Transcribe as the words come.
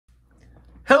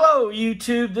Hello,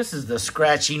 YouTube. This is the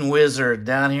Scratching Wizard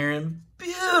down here in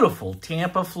beautiful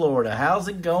Tampa, Florida. How's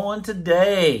it going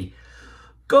today?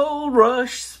 Gold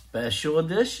Rush Special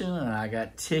Edition, and I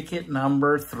got ticket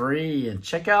number 3. And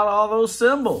check out all those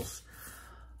symbols.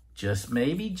 Just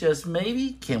maybe,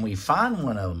 can we find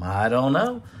one of them? I don't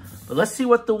know. But let's see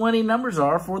what the winning numbers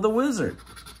are for the Wizard.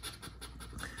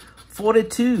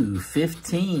 42,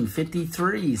 15,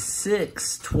 53,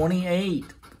 6, 28,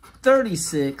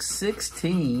 36,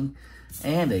 16,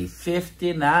 and a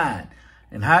 59.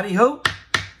 And howdy ho,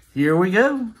 here we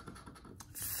go.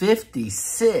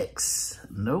 56,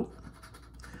 nope.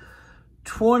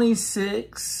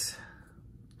 26,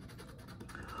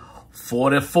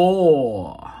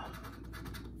 44,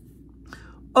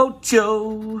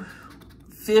 Ocho,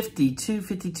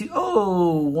 52,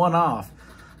 oh, one off.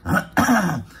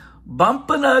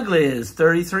 Bumpin' Ugly is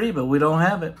 33, but we don't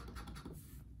have it.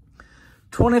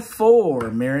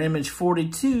 24, Mirror Image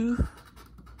 42.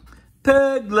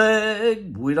 Peg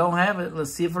Leg, we don't have it.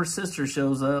 Let's see if her sister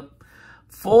shows up.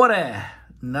 40,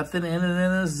 nothing in it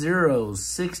in a 0.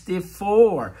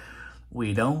 64,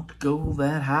 we don't go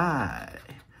that high.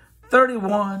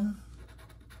 31,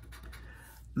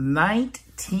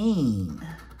 19.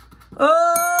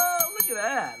 Oh, look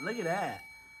at that.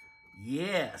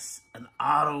 Yes, an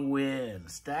auto win.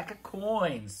 Stack of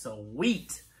coins,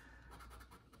 sweet.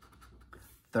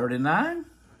 39,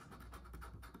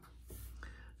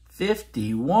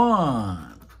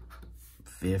 51,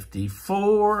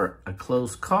 54, a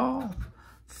close call.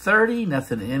 30,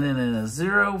 nothing in it and a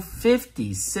 0.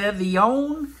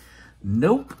 57,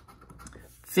 nope.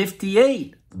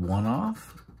 58, one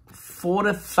off.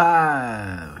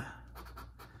 45,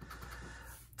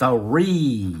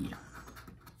 3,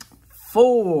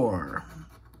 4,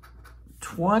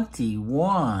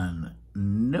 21,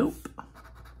 nope.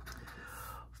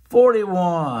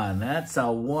 41, that's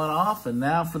a one-off. And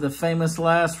now for the famous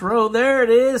last row. There it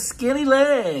is, Skinny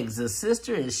Legs. The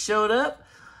sister has showed up,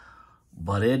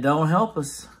 but it don't help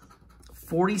us.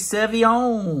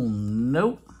 47,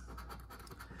 nope.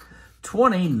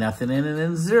 20, nothing in it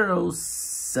and 0.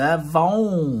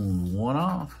 7, one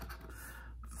off.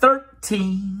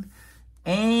 13,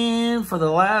 and for the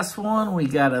last one, we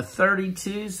got a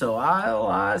 32. So all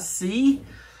I see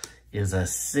is a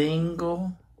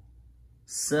single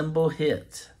symbol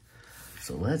hit.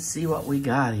 So let's see what we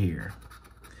got here.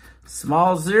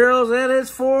 Small zeros, that is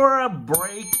for a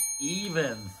break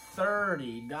even.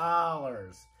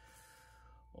 $30.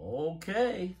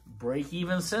 Okay, break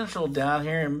even central down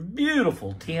here in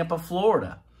beautiful Tampa,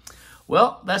 Florida.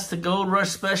 Well, that's the Gold Rush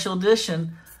Special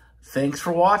Edition. Thanks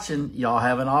for watching. Y'all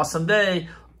have an awesome day.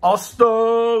 Hasta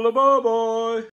la bye-bye.